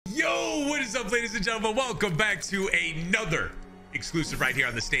is up, ladies and gentlemen? Welcome back to another exclusive right here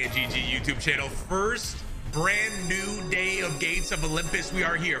on the StahnGG YouTube channel. First brand new day of Gates of Olympus. We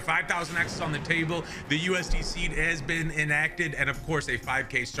are here. 5,000X on the table. The USD seed has been enacted, and of course a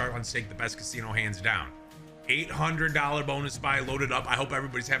 5K start on Stake, the best casino hands down. $800 bonus buy loaded up. I hope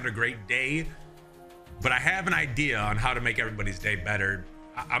everybody's having a great day, but I have an idea on how to make everybody's day better.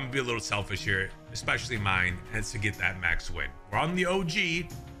 I'm gonna be a little selfish here, especially mine, and it's to get that max win. We're on the OG.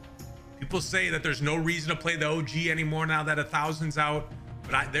 People say that there's no reason to play the OG anymore now that 1,000's out,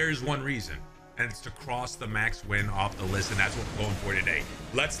 but there's one reason, and it's to cross the max win off the list, and that's what we're going for today.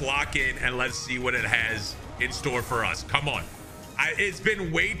 Let's lock in and let's see what it has in store for us. Come on. It's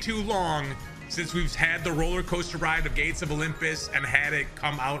been way too long since we've had the roller coaster ride of Gates of Olympus and had it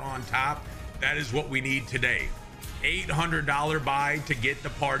come out on top. That is what we need today. $800 buy to get the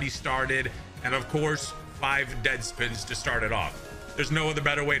party started, and of course 5 dead spins to start it off. There's no other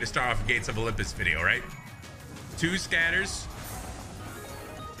better way to start off a Gates of Olympus video, right? 2 scatters.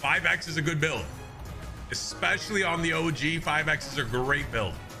 5x is a good build, especially on the OG. 5x is a great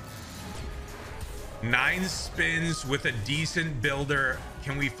build. 9 spins with a decent builder.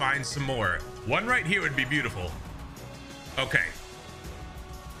 Can we find some more? One right here would be beautiful. Okay.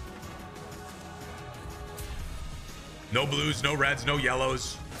 No blues, no reds, no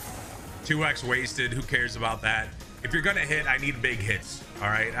yellows. 2x wasted. Who cares about that? If you're gonna hit, I need big hits. All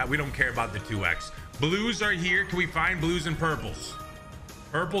right, we don't care about the 2x. Blues are here. Can we find blues and purples?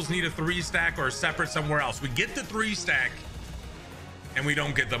 Purples need a 3 stack or separate somewhere else. We get the 3 stack and we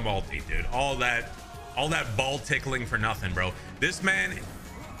don't get the multi, dude. All that ball tickling for nothing, bro. This man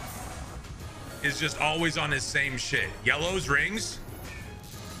is just always on his same shit. Yellows, rings,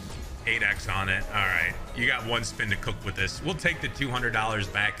 8x on it. All right, you got 1 spin to cook with this. We'll take the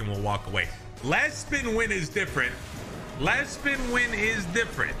 $200 back and we'll walk away. Last spin win is different. Last spin win is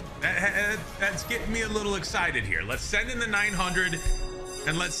different. That's getting me a little excited here. Let's send in the 900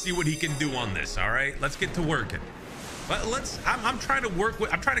 and let's see what he can do on this. All right, let's get to working. I'm trying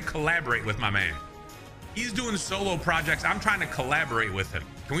to collaborate with my man. He's doing solo projects. I'm trying to collaborate with him.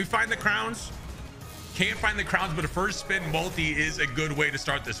 Can we find the crowns? Can't find the crowns, but a first spin multi is a good way to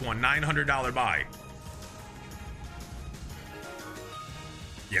start this one. $900 buy.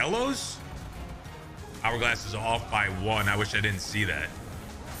 Yellows? Hourglass is off by 1. I wish I didn't see that.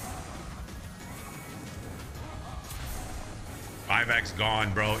 5x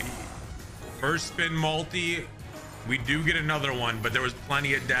gone, bro. First spin multi. We do get another one, but there was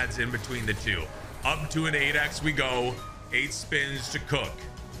plenty of deads in between the two. Up to an 8x we go. 8 spins to cook.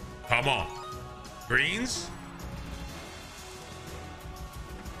 Come on. Greens?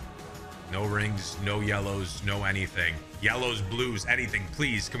 No rings, no yellows, no anything. Yellows, blues, anything,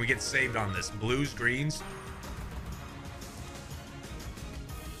 please. Can we get saved on this? Blues, greens.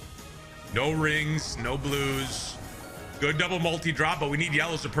 No rings, no blues. Good double multi drop, but we need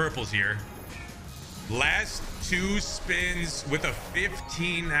yellows or purples here. Last 2 spins with a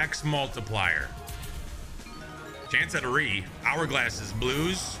 15x multiplier. Chance at a re. Hourglass is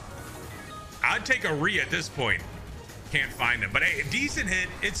blues. I'd take a re at this point. Can't find it, but hey, a decent hit.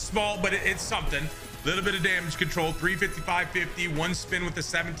 It's small, but it's something. Little bit of damage control. 355.50. 1 spin with the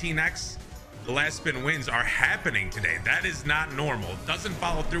 17x. The last spin wins are happening today. That is not normal. Doesn't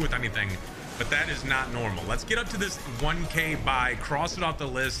follow through with anything, but that is not normal. Let's get up to this 1K buy, cross it off the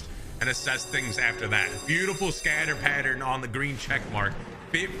list, and assess things after that. Beautiful scatter pattern on the green check mark.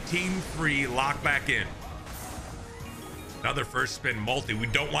 15 free. Lock back in. Another first spin multi. We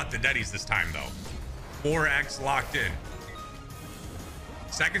don't want the deadies this time though. 4x locked in.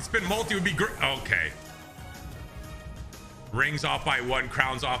 Second spin multi would be great. Okay. Rings off by 1,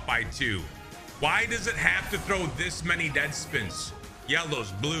 crowns off by 2. Why does it have to throw this many dead spins?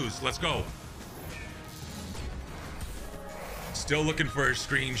 Yellows, blues, let's go. Still looking for a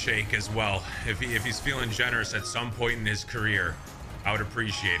screen shake as well. If he's feeling generous at some point in his career, I would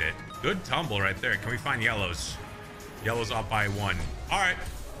appreciate it. Good tumble right there. Can we find yellows? Yellows off by 1. All right,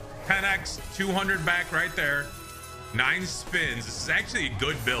 10x, 200 back right there. 9 spins. This is actually a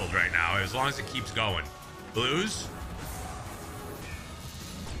good build right now, as long as it keeps going. Blues.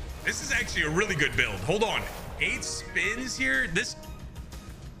 This is actually a really good build. Hold on. 8 spins here. This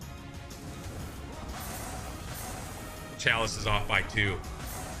Chalice is off by 2.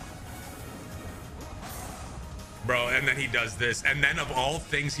 Bro, and then he does this, and then of all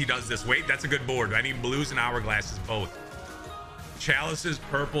things he does this. Wait, that's a good board. I need blues and hourglasses both. Chalices,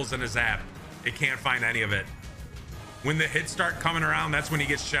 purples, and a zap. It can't find any of it. When the hits start coming around, that's when he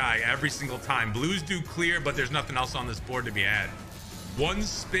gets shy every single time. Blues do clear, but there's nothing else on this board to be had. 1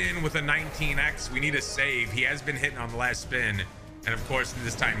 spin with a 19x. We need a save. He has been hitting on the last spin. And of course,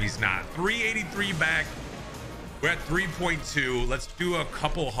 this time he's not. 383 back. We're at 3.2. Let's do a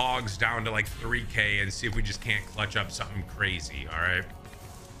couple hogs down to like 3K and see if we just can't clutch up something crazy. All right.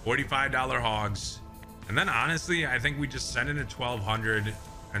 $45 hogs. And then honestly, I think we just send in a 1200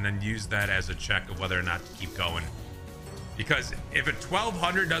 and then use that as a check of whether or not to keep going. Because if a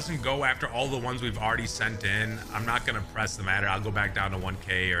 1200 doesn't go after all the ones we've already sent in, I'm not going to press the matter. I'll go back down to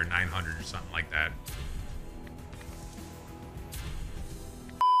 1K or 900 or something like that.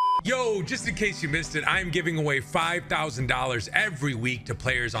 Yo, just in case you missed it, I'm giving away $5,000 every week to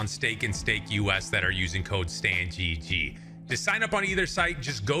players on Stake and Stake US that are using code StahnGG. To sign up on either site,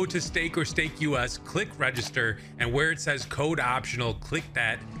 just go to Stake or Stake US, click register, and where it says code optional, click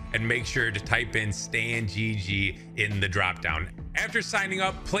that and make sure to type in StahnGG in the dropdown. After signing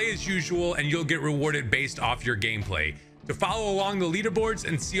up, play as usual and you'll get rewarded based off your gameplay. To follow along the leaderboards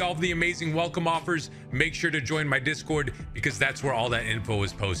and see all of the amazing welcome offers, make sure to join my Discord because that's where all that info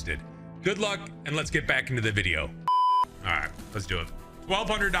is posted. Good luck, and let's get back into the video. All right, let's do it.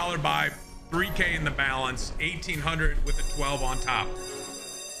 $1,200 buy, 3K in the balance, 1,800 with a 12 on top.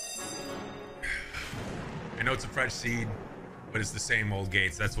 I know it's a fresh seed, but it's the same old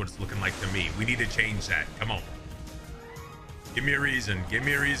gates. That's what it's looking like to me. We need to change that. Come on. Give me a reason. Give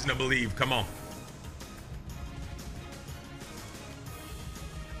me a reason to believe. Come on.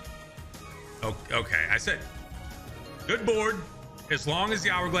 Okay, I said good board as long as the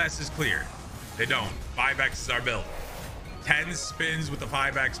hourglass is clear. They don't. 5X are built. 10 spins with the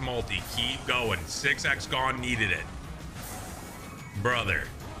 5X multi. Keep going. 6X gone. Needed it, brother.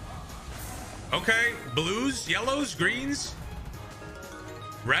 Okay, blues, yellows, greens,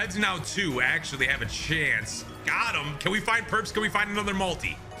 reds. Now 2 actually have a chance. Got him. Can we find perps? Can we find another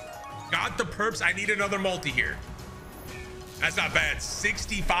multi? Got the perps. I need another multi here. That's not bad.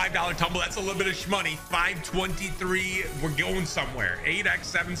 $65 tumble. That's a little bit of shmoney. 523. We're going somewhere. 8X,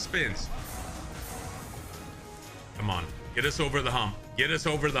 7 spins. Come on. Get us over the hump. Get us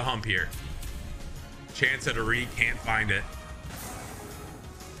over the hump here. Chance at a re. Can't find it.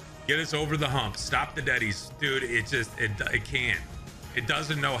 Get us over the hump. Stop the deadies. Dude, it just, it can't. It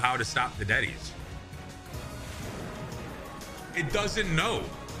doesn't know how to stop the deadies. It doesn't know.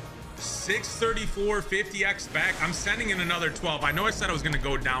 634, 50X back. I'm sending in another 12. I know I said I was going to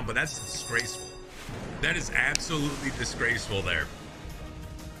go down, but that's disgraceful. That is absolutely disgraceful there.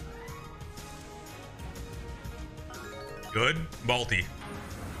 Good. Multi.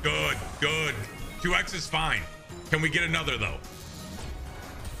 Good. Good. 2X is fine. Can we get another, though?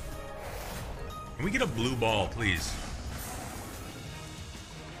 Can we get a blue ball, please?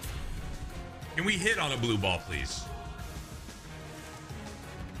 Can we hit on a blue ball, please?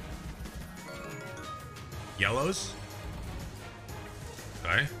 Yellows.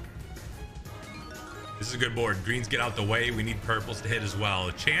 Okay. This is a good board. Greens get out the way. We need purples to hit as well.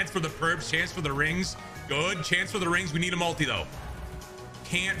 A chance for the perps. Chance for the rings. Good. Chance for the rings. We need a multi, though.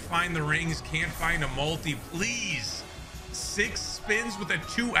 Can't find the rings. Can't find a multi. Please. 6 spins with a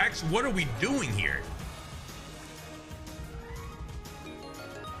 2X. What are we doing here?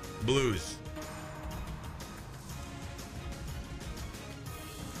 Blues.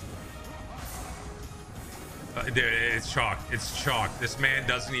 Dude, it's chalk. It's chalk. This man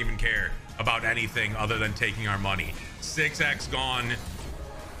doesn't even care about anything other than taking our money. 6X gone.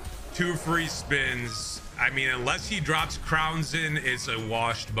 2 free spins. I mean, unless he drops crowns in, it's a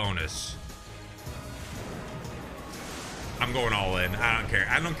washed bonus. I'm going all in. I don't care.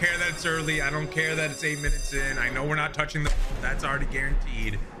 I don't care that it's early. I don't care that it's 8 minutes in. I know we're not touching the... That's already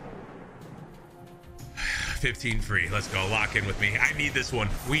guaranteed. 15 free. Let's go. Lock in with me. I need this one.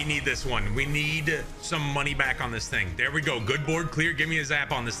 We need this one. We need some money back on this thing. There we go. Good board clear. Give me a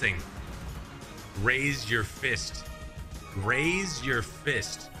zap on this thing. Raise your fist. Raise your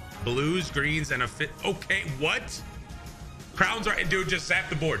fist. Blues, greens, and a fit. Okay, what? Crowns are... Dude, just zap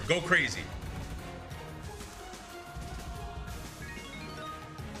the board. Go crazy.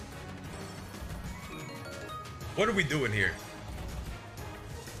 What are we doing here?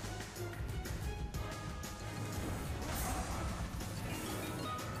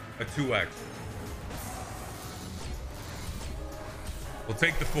 A 2X. We'll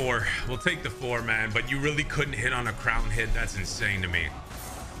take the 4. We'll take the 4, man. But you really couldn't hit on a crown hit. That's insane to me.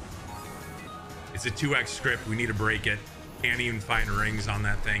 It's a 2X script. We need to break it. Can't even find rings on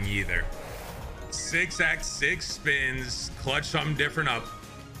that thing either. 6X, 6 spins. Clutch something different up.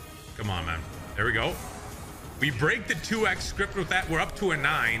 Come on, man. There we go. We break the 2X script with that. We're up to a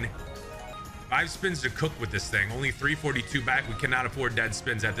 9. 5 spins to cook with this thing. Only 342 back. We cannot afford dead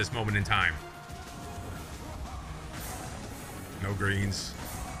spins at this moment in time. No greens.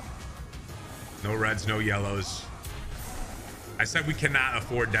 No reds, no yellows. I said we cannot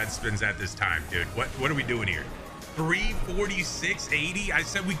afford dead spins at this time, dude. What are we doing here? 346.80. I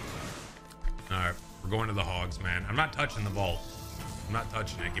said we. All right, we're going to the hogs, man. I'm not touching the vault. I'm not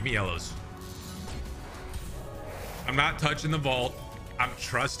touching it. Give me yellows. I'm not touching the vault. I'm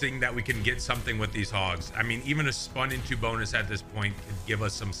trusting that we can get something with these hogs. I mean, even a spun into bonus at this point could give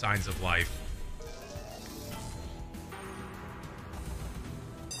us some signs of life.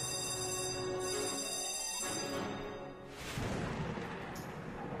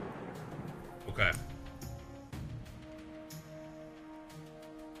 Okay.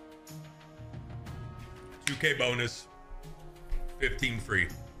 $2K bonus, 15 free.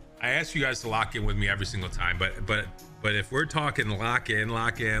 I ask you guys to lock in with me every single time, but if we're talking lock in,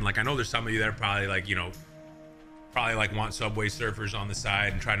 like I know there's some of you that are probably like, you know, probably like want Subway Surfers on the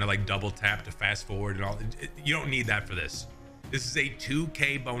side and trying to like double tap to fast forward and all. You don't need that for this. This is a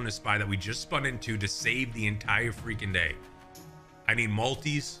 2K bonus buy that we just spun into to save the entire freaking day. I need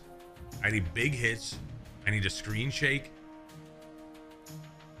multis. I need big hits. I need a screen shake.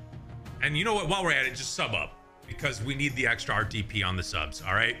 And you know what? While we're at it, just sub up because we need the extra RTP on the subs.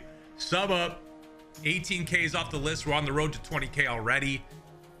 All right, sub up. 18K is off the list. We're on the road to 20K already.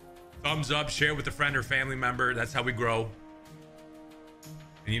 Thumbs up, share with a friend or family member. That's how we grow.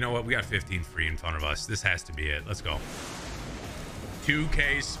 And you know what? We got 15 free in front of us. This has to be it. Let's go.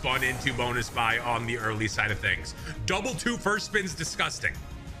 2K spun into bonus buy on the early side of things. Double 2 first spins, disgusting.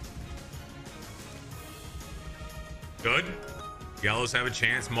 Good. Yellows have a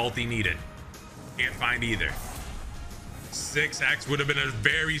chance. Multi needed. Can't find either. 6X would have been a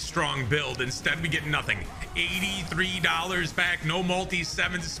very strong build. Instead, we get nothing. $83 back. No multi.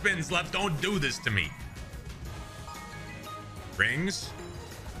 7 spins left. Don't do this to me. Rings.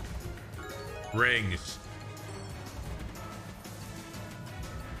 Rings.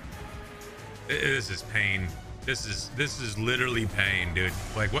 This is pain. This is literally pain, dude.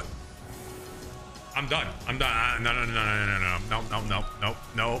 Like what? I'm done. I'm done. No. I'm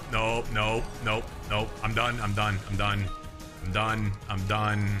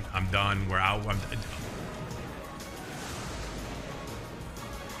done. We're out. We're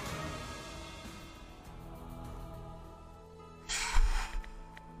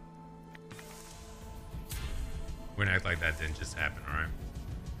gonna act like that didn't just happen, all right?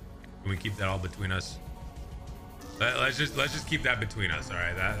 Can we keep that all between us? Let's just keep that between us, all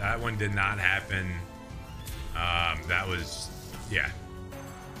right? That one did not happen. That was, yeah,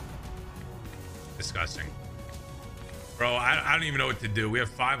 disgusting, bro. I don't even know what to do. We have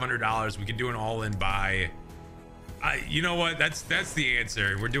 $500. We can do an all-in buy. You know what? That's the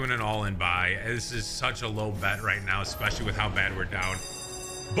answer. We're doing an all-in buy. This is such a low bet right now, especially with how bad we're down.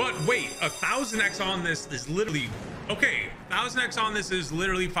 But wait, 1000x on this is literally okay. 1000x on this is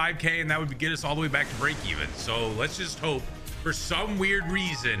literally 5K, and that would get us all the way back to break even. So let's just hope for some weird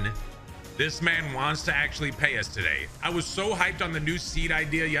reason this man wants to actually pay us today. I was so hyped on the new seed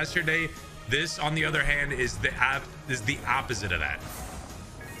idea yesterday. This, on the other hand, is the opposite of that.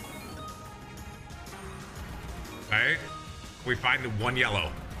 All right, we find the 1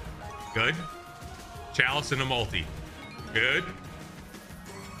 yellow. Good. Chalice and a multi. Good.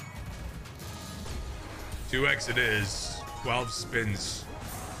 2x it is. 12 spins.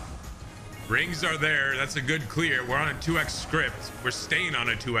 Rings are there. That's a good clear. We're on a 2x script. We're staying on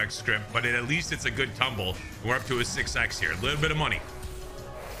a 2x script, but at least it's a good tumble. We're up to a 6x here. A little bit of money.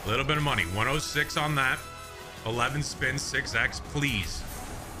 A little bit of money. 106 on that. 11 spins, 6x, please.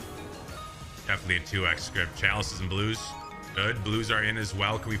 Definitely a 2x script. Chalices and blues. Good. Blues are in as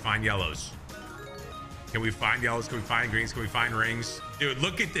well. Can we find yellows? Can we find yellows? Can we find greens? Can we find rings? Dude,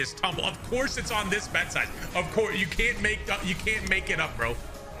 look at this tumble. Of course it's on this bet size. Of course, you can't make it up, bro.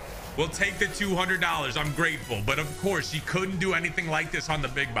 We'll take the $200. I'm grateful, but of course you couldn't do anything like this on the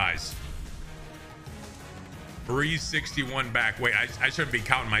big buys. 361 back. Wait, I shouldn't be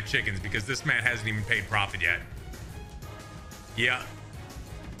counting my chickens because this man hasn't even paid profit yet. Yeah.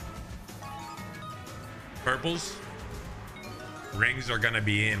 Purples. Rings are gonna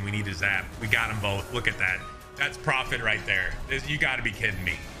be in. We need to zap. We got them both. Look at that. That's profit right there. You gotta be kidding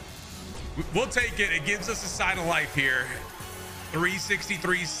me. We'll take it. It gives us a sign of life here.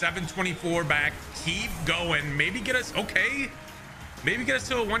 363, 724 back. Keep going. Maybe get us, okay. Maybe get us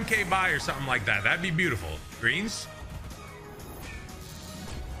to a 1K buy or something like that. That'd be beautiful. Greens.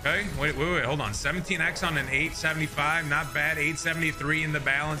 Okay, wait, hold on. 17x on an 875. Not bad. 873 in the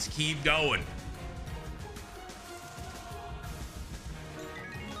balance. Keep going.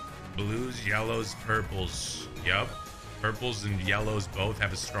 Blues, yellows, purples. Yep. Purples and yellows both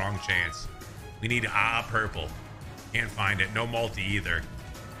have a strong chance. We need purple. Can't find it. No multi either.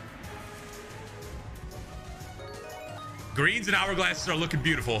 Greens and hourglasses are looking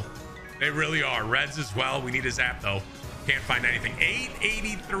beautiful. They really are. Reds as well. We need a zap though. Can't find anything.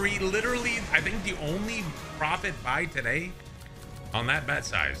 883. Literally, I think the only profit buy today on that bet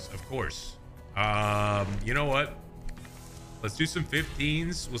size, of course. You know what? Let's do some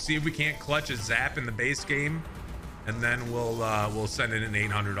 15s. We'll see if we can't clutch a zap in the base game, and then we'll send in an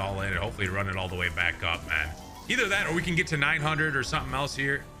 800 all in and hopefully run it all the way back up, man. Either that or we can get to 900 or something else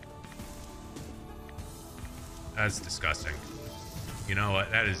here. That's disgusting. You know what?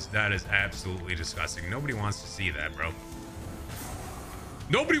 That is absolutely disgusting. Nobody wants to see that, bro.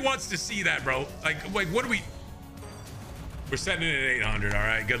 Nobody wants to see that, bro. Like what do we? We're sending it at 800. All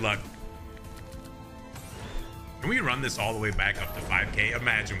right, good luck. Can we run this all the way back up to 5K?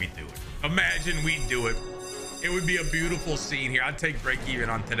 Imagine we do it. Imagine we do it. It would be a beautiful scene here. I'd take break even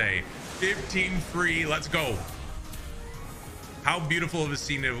on today. 15 free. Let's go. How beautiful of a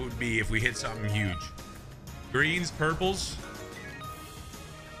scene it would be if we hit something huge. Greens, purples,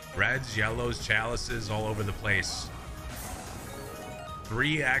 reds, yellows, chalices all over the place.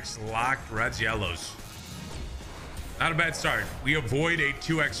 3x locked, reds, yellows. Not a bad start. We avoid a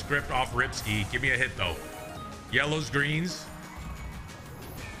 2x script off Ripski. Give me a hit though. Yellows, greens.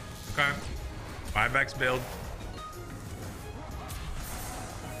 Okay. 5x build.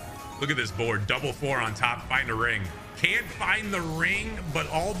 Look at this board. Double 4 on top. Find a ring. Can't find the ring, but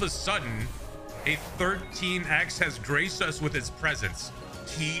all of a sudden, a 13x has graced us with its presence.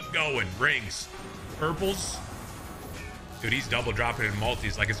 Keep going. Rings. Purples. Dude, he's double dropping in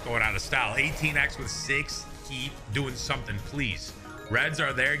multis like it's going out of style. 18x with 6. Keep doing something, please. Reds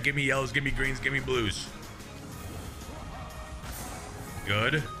are there. Give me yellows. Give me greens. Give me blues.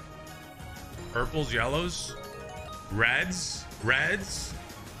 Good. Purples, yellows. Reds. Reds.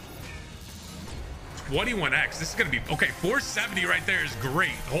 21x. This is going to be... Okay, 470 right there is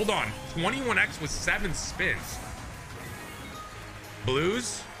great. Hold on. 21x with 7 spins.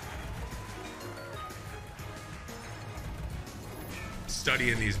 Blues.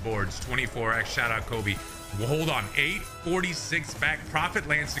 Studying these boards. 24x. Shout out Kobe. Well, hold on. 846 back. Profit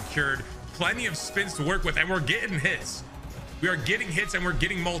land secured. Plenty of spins to work with. And we're getting hits. We are getting hits and we're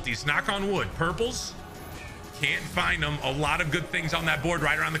getting multis. Knock on wood. Purples. Can't find them. A lot of good things on that board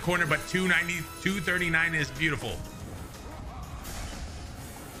right around the corner, but 290, 239 is beautiful.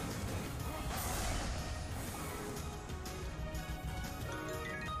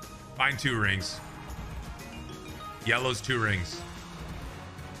 Find 2 rings. Yellows, 2 rings.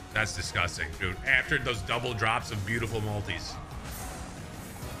 That's disgusting, dude. After those double drops of beautiful multis.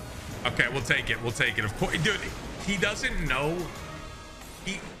 Okay, we'll take it. We'll take it. Of course, dude, he doesn't know.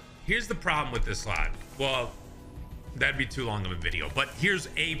 Here's the problem with this slot. Well, that'd be too long of a video, but here's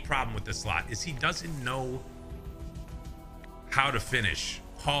a problem with this slot is he doesn't know how to finish.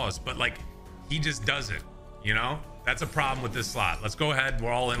 Pause, but like he just doesn't, you know? That's a problem with this slot. Let's go ahead.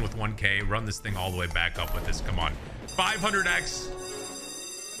 We're all in with 1K. Run this thing all the way back up with this. Come on. 500x.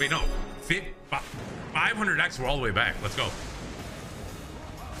 Wait, no. 500x. We're all the way back. Let's go.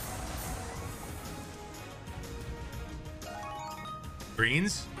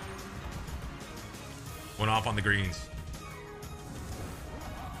 Greens. Went off on the greens.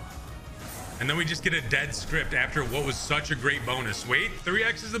 And then we just get a dead script after what was such a great bonus. Wait,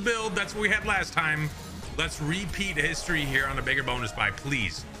 3x is the build. That's what we had last time. Let's repeat history here on a bigger bonus buy,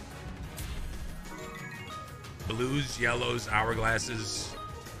 please. Blues, yellows, hourglasses.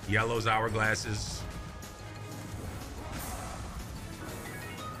 Yellows, hourglasses.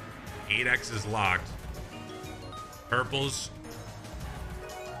 8x is locked. Purples.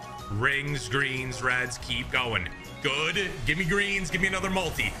 Rings, greens, reds, keep going. Good. Give me greens. Give me another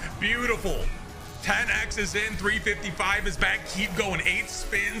multi. Beautiful. 10x is in. 355 is back. Keep going. 8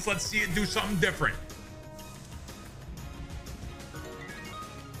 spins. Let's see it do something different.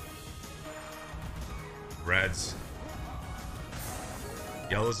 Reds.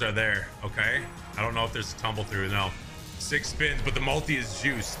 Yellows are there. Okay. I don't know if there's a tumble through. No. 6 spins, but the multi is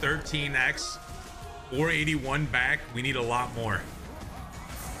juice. 13x. 481 back. We need a lot more.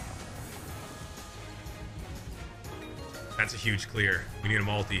 That's a huge clear. We need a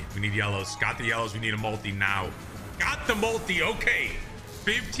multi. We need yellows. Got the yellows. We need a multi now. Got the multi. Okay.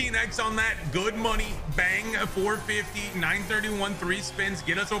 15x on that. Good money. Bang. 450. 931. 3 spins.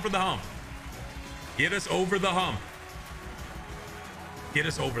 Get us over the hump. Get us over the hump. Get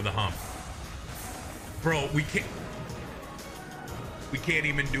us over the hump. Bro, we can't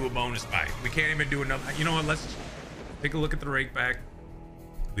even do a bonus buy. We can't even do another. You know what? Let's take a look at the rake back.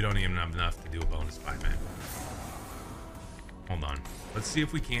 We don't even have enough to do a bonus buy, man. Hold on. Let's see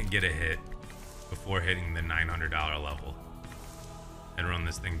if we can't get a hit before hitting the $900 level and run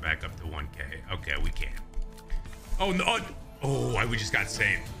this thing back up to 1K. Okay, we can. Oh, no. Oh, we just got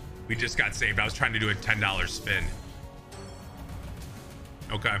saved. We just got saved. I was trying to do a $10 spin.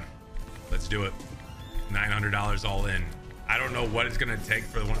 Okay, let's do it. $900 all in. I don't know what it's gonna take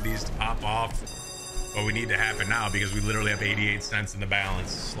for one of these to pop off, but we need to happen now because we literally have 88 cents in the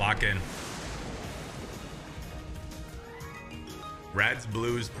balance. Lock in. Reds,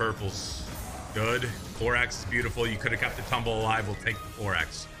 blues, purples. Good. 4x is beautiful. You could have kept the tumble alive. We'll take the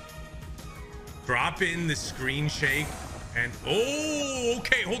 4x. Drop in the screen shake and oh,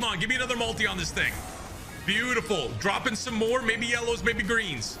 okay, hold on, give me another multi on this thing. Beautiful. Drop in some more, maybe yellows, maybe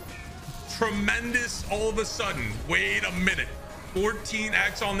greens. Tremendous. All of a sudden, wait a minute,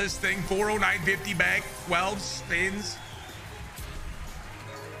 14x on this thing. 409.50 back, 12 spins.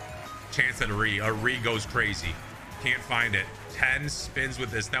 Chance at a re goes crazy. Can't find it. 10 spins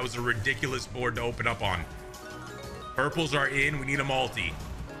with this. That was a ridiculous board to open up on. Purples are in. We need a multi.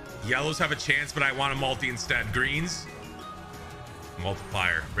 Yellows have a chance, but I want a multi instead. Greens,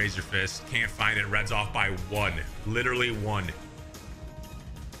 multiplier. Raise your fist. Can't find it. Reds off by 1. Literally 1.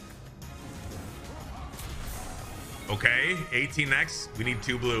 Okay, 18x. We need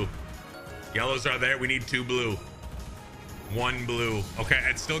 2 blue. Yellows are there. We need 2 blue. 1 blue. Okay,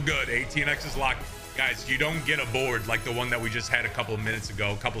 it's still good. 18x is locked. Guys, you don't get a board like the one that we just had a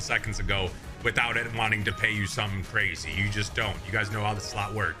couple seconds ago without it wanting to pay you something crazy. You just don't. You guys know how the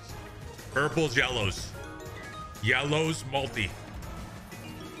slot works. Purples, yellows. Yellows, multi.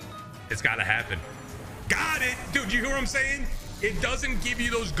 It's got to happen. Got it. Dude, you hear what I'm saying? It doesn't give you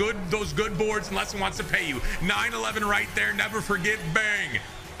those good boards unless it wants to pay you. 9-11 right there. Never forget. Bang.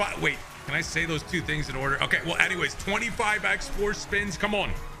 But wait, can I say those 2 things in order? Okay, well, anyways, 25x, 4 spins. Come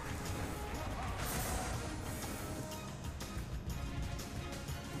on.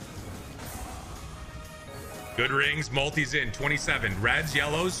 Good rings. Multis in. 27. Reds,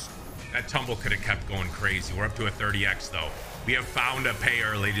 yellows. That tumble could have kept going crazy. We're up to a 30x though. We have found a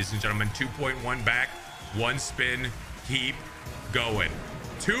payer, ladies and gentlemen. 2.1 back. 1 spin. Keep going.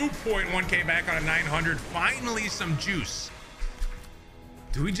 2.1k back on a 900. Finally some juice.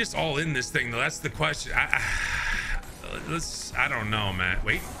 Do we just all in this thing though? That's the question. I don't know, man.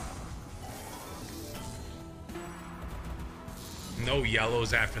 Wait. No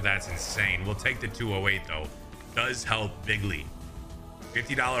yellows after that's insane. We'll take the 208 though. Does help bigly.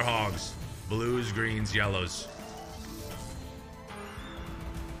 $50 hogs. Blues, greens, yellows.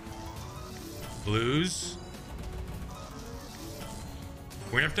 Blues.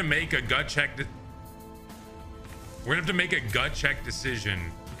 We're gonna have to make a gut check. We're gonna have to make a gut check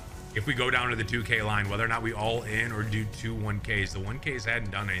decision if we go down to the 2k line, whether or not we all in or do 2 1ks. The 1ks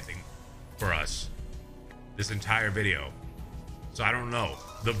hadn't done anything for us this entire video, so I don't know.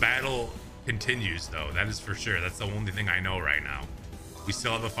 The battle continues though, that is for sure. That's the only thing I know right now. We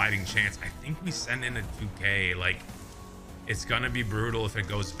still have a fighting chance. I think we send in a 2k. Like, it's gonna be brutal if it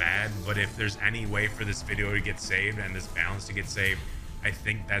goes bad, but if there's any way for this video to get saved and this balance to get saved, I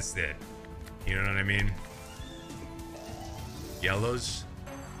think that's it. You know what I mean? Yellows.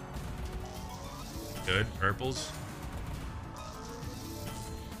 Good. Purples.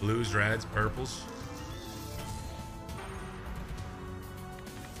 Blues, reds, purples.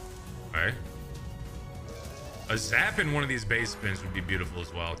 Okay. A zap in one of these base spins would be beautiful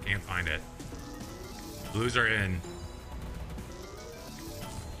as well. Can't find it. Blues are in.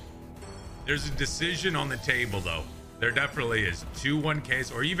 There's a decision on the table though. There definitely is. 2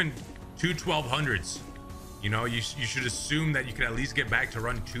 1ks or even 2 1200s. You know, you should assume that you can at least get back to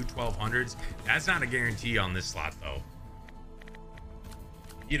run 2 1200s. That's not a guarantee on this slot though.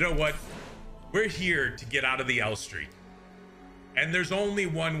 You know what? We're here to get out of the L streak. And there's only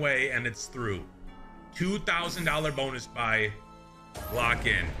one way, and it's through. $2,000 bonus buy. Lock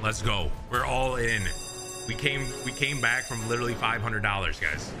in. Let's go. We're all in. We came back from literally $500,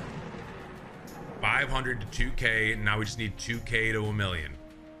 guys. 500 to 2k. Now we just need 2k to $1 million.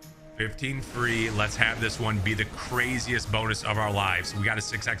 15 free. Let's have this one be the craziest bonus of our lives. We got a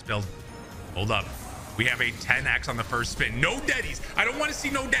 6x build. Hold up. We have a 10x on the first spin. No deadies. I don't want to see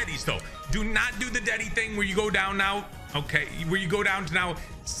no deadies though. Do not do the deady thing where you go down now. Okay, where you go down to now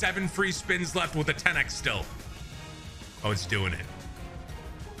 7 free spins left with a 10x still. Oh, it's doing it.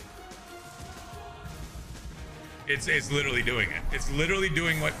 It's literally doing it. It's literally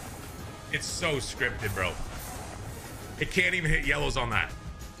doing what. It's so scripted, bro. It can't even hit yellows on that.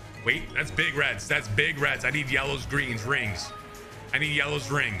 Wait, that's big reds. That's big reds. I need yellows, greens, rings. I need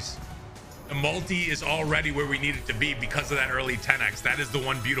yellows, rings. The multi is already where we need it to be because of that early 10x. That is the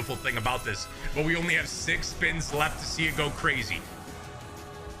one beautiful thing about this. But we only have 6 spins left to see it go crazy.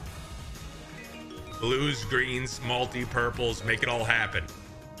 Blues, greens, multi, purples, make it all happen.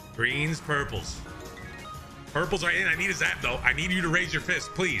 Greens, purples. Purples are in. I need a zap though. I need you to raise your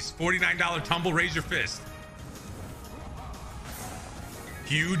fist, please. $49 tumble, raise your fist.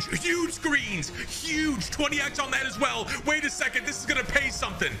 Huge screens, huge 20x on that as well. Wait a second, this is gonna pay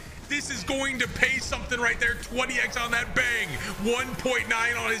something. This is going to pay something right there. 20x on that, bang.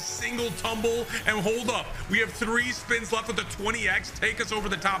 1.9 on his single tumble. And hold up, we have 3 spins left with the 20x. Take us over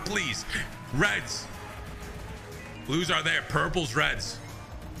the top, please. Reds. Blues are there, purples, reds.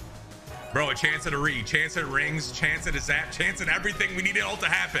 Bro, a chance at a read, chance at rings, chance at a zap, chance at everything. We need it all to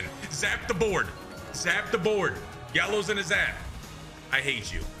happen. Zap the board, zap the board. Yellows and a zap. I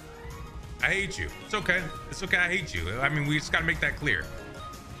hate you. I hate you. It's okay. It's okay. I hate you. I mean, we just got to make that clear.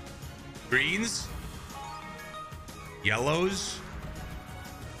 Greens. Yellows.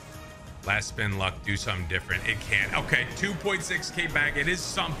 Last spin luck. Do something different. It can't. Okay. 2.6K back. It is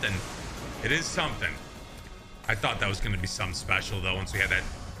something. It is something. I thought that was going to be something special, though, once we had that.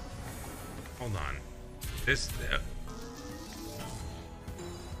 Hold on. This.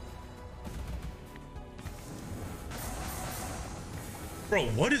 Bro,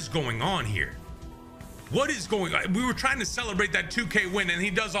 what is going on here? What is going on? We were trying to celebrate that 2K win and he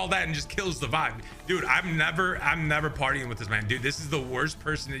does all that and just kills the vibe. Dude, I'm never partying with this man. Dude, this is the worst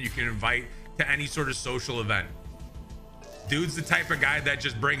person that you can invite to any sort of social event. Dude's the type of guy that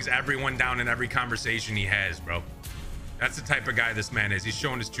just brings everyone down in every conversation he has, bro. That's the type of guy this man is. He's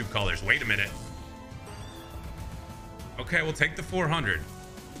showing his true colors. Wait a minute. Okay, we'll take the 400.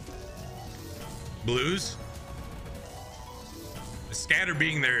 Blues. The scatter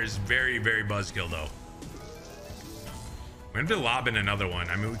being there is very, very buzzkill though. We're gonna lob in another one.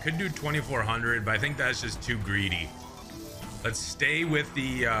 I mean, we could do 2400, but I think that's just too greedy. Let's stay with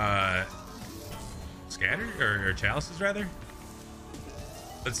the scatter or chalices rather.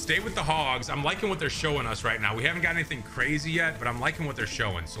 Let's stay with the hogs. I'm liking what they're showing us right now. We haven't got anything crazy yet, but I'm liking what they're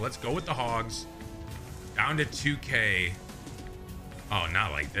showing. So let's go with the hogs. Down to 2K. Oh,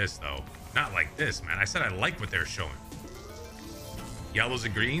 not like this though. Not like this, man. I said I like what they're showing. Yellows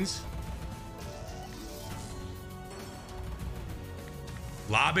and greens.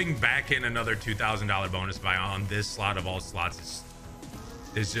 Lobbing back in another $2,000 bonus buy on this slot of all slots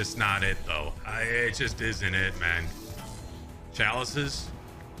is just not it though. It just isn't it, man. Chalices.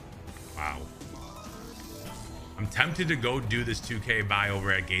 Wow. I'm tempted to go do this 2K buy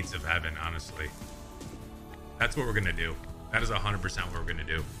over at Gates of Heaven, honestly. That's what we're gonna do. That is 100% what we're gonna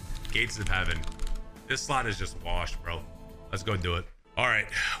do. Gates of Heaven. This slot is just washed, bro. Let's go do it. All right,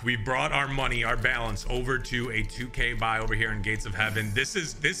 we brought our money, our balance over to a 2K buy over here in Gates of Heaven. This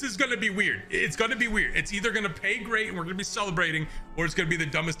is gonna be weird. It's gonna be weird. It's either gonna pay great and we're gonna be celebrating, or it's gonna be the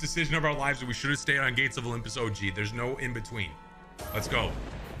dumbest decision of our lives and we should have stayed on Gates of Olympus OG. There's no in between. Let's go.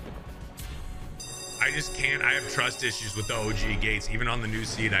 I just can't. I have trust issues with the OG Gates. Even on the new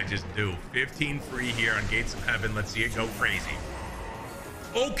seed, I just do. 15 free here on Gates of Heaven. Let's see it go crazy.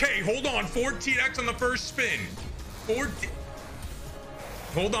 Okay, hold on. 14x on the first spin. 14.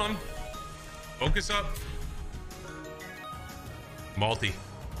 Hold on. Focus up. Multi.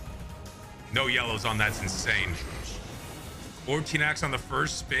 No yellows on that's insane. 14x on the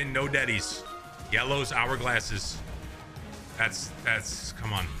first spin. No deadies. Yellows, hourglasses. That's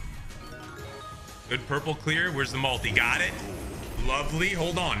come on. Good purple clear. Where's the multi? Got it. Lovely.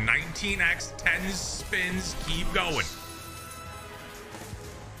 Hold on. 19x, 10 spins. Keep going.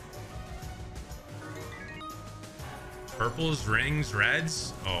 Purples, rings,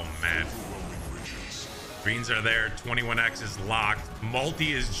 reds. Oh man. Greens are there. 21x is locked.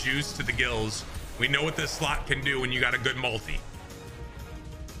 Multi is juiced to the gills. We know what this slot can do when you got a good multi.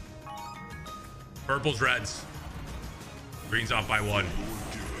 Purples, reds. Greens off by 1.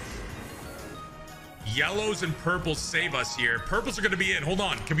 Yellows and purples save us here. Purples are going to be in. Hold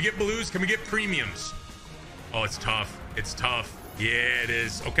on. Can we get blues? Can we get premiums? Oh, it's tough. It's tough. Yeah, it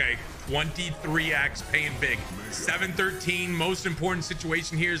is. Okay. 23x paying big. 713. Most important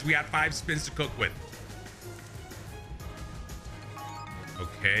situation here is we got 5 spins to cook with.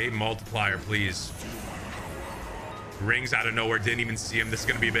 Okay. Multiplier, please. Rings out of nowhere. Didn't even see him. This is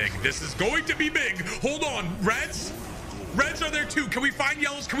going to be big. This is going to be big. Hold on. Reds. Reds are there too. Can we find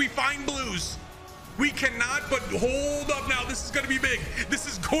yellows? Can we find blues? We cannot, but hold up now. This is going to be big. This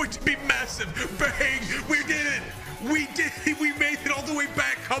is going to be massive. Bang. We did it. We did it. We made it all the way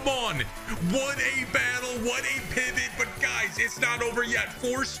back. Come on. What a battle. What a pivot. But guys, it's not over yet.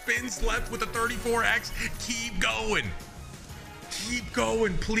 4 spins left with a 34x. Keep going. Keep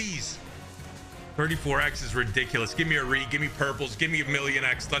going, please. 34x is ridiculous. Give me a read. Give me purples. Give me a million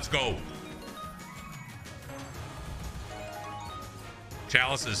X. Let's go.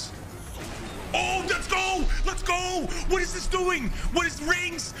 Chalices. Oh, let's go. Let's go. What is this doing? What is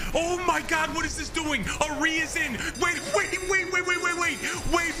rings? Oh my God, what is this doing? Ari is in. Wait.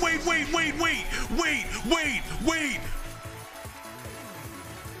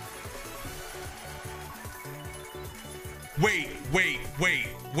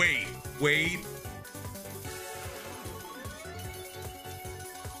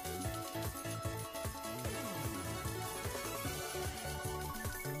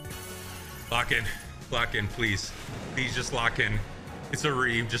 Lock in, please. Please just lock in. It's a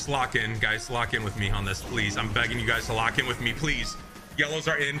reeve. Just lock in, guys. Lock in with me on this, please. I'm begging you guys to lock in with me, please. Yellows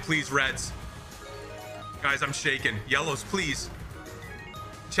are in, please. Reds. Guys, I'm shaking. Yellows, please.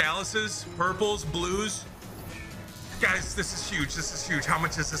 Chalices, purples, blues. Guys, this is huge. This is huge. How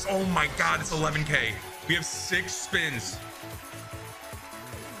much is this? Oh my God, it's 11K. We have 6 spins.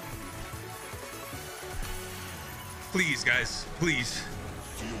 Please, guys, please.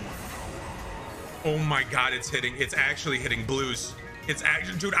 Oh my God, it's hitting. It's actually hitting blues. It's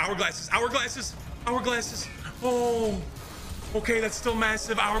actually, dude, hourglasses. Oh, okay, that's still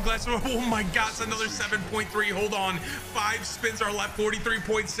massive. Hourglass. Oh my God, it's another 7.3. Hold on. 5 spins are left.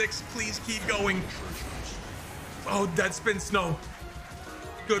 43.6. Please keep going. Oh, dead spin snow.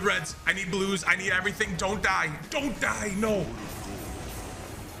 Good reds. I need blues. I need everything. Don't die. Don't die. No.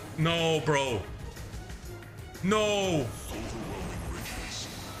 No, bro. No.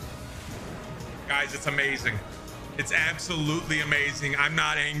 Guys, it's amazing. It's absolutely amazing. I'm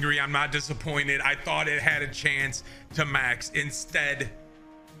not angry. I'm not disappointed. I thought it had a chance to max. Instead,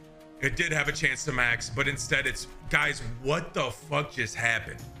 it did have a chance to max, but instead it's, guys, what the fuck just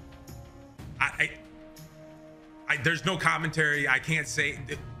happened? There's no commentary. I can't say.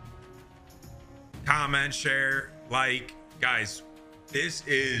 Comment, share, like, guys, this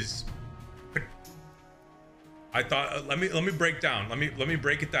is, I thought, let me break down. Let me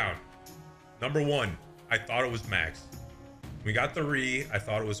break it down. Number one, I thought it was max. We got the re, I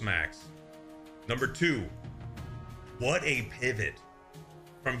thought it was max. Number two, what a pivot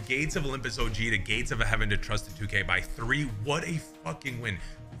from Gates of Olympus OG to Gates of Heaven to Trusted 2K by 3. What a fucking win.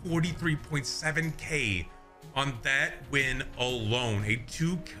 43.7K on that win alone. A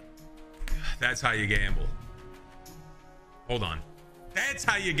 2. That's how you gamble. Hold on. That's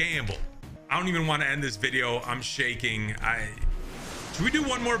how you gamble. I don't even want to end this video. I'm shaking. Should we do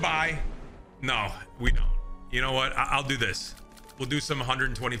one more buy? No, we don't. You know what? I'll do this. We'll do some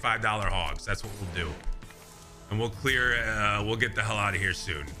 $125 hogs. That's what we'll do. And we'll clear, we'll get the hell out of here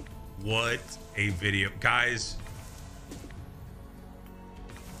soon. What a video. Guys,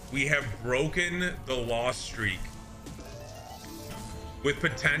 we have broken the loss streak with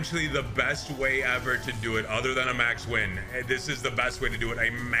potentially the best way ever to do it other than a max win. This is the best way to do it. A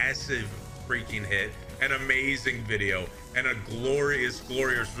massive freaking hit, an amazing video, and a glorious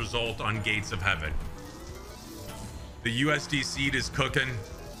result on Gates of Heaven. The USD seed is cooking.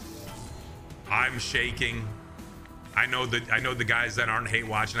 I'm shaking. I know the guys that aren't hate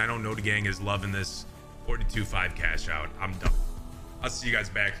watching, I don't know the gang is loving this 42.5 cash out. I'm done. I'll see you guys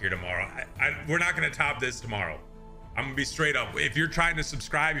back here tomorrow. We're not going to top this tomorrow. I'm gonna be straight up. If you're trying to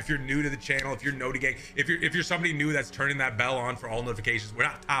subscribe, if you're new to the channel, if you're no to gang, if you're somebody new that's turning that bell on for all notifications, we're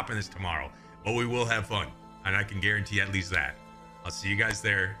not topping this tomorrow, but we will have fun, and I can guarantee at least that. I'll see you guys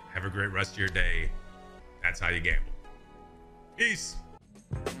there. Have a great rest of your day. That's how you gamble. Peace.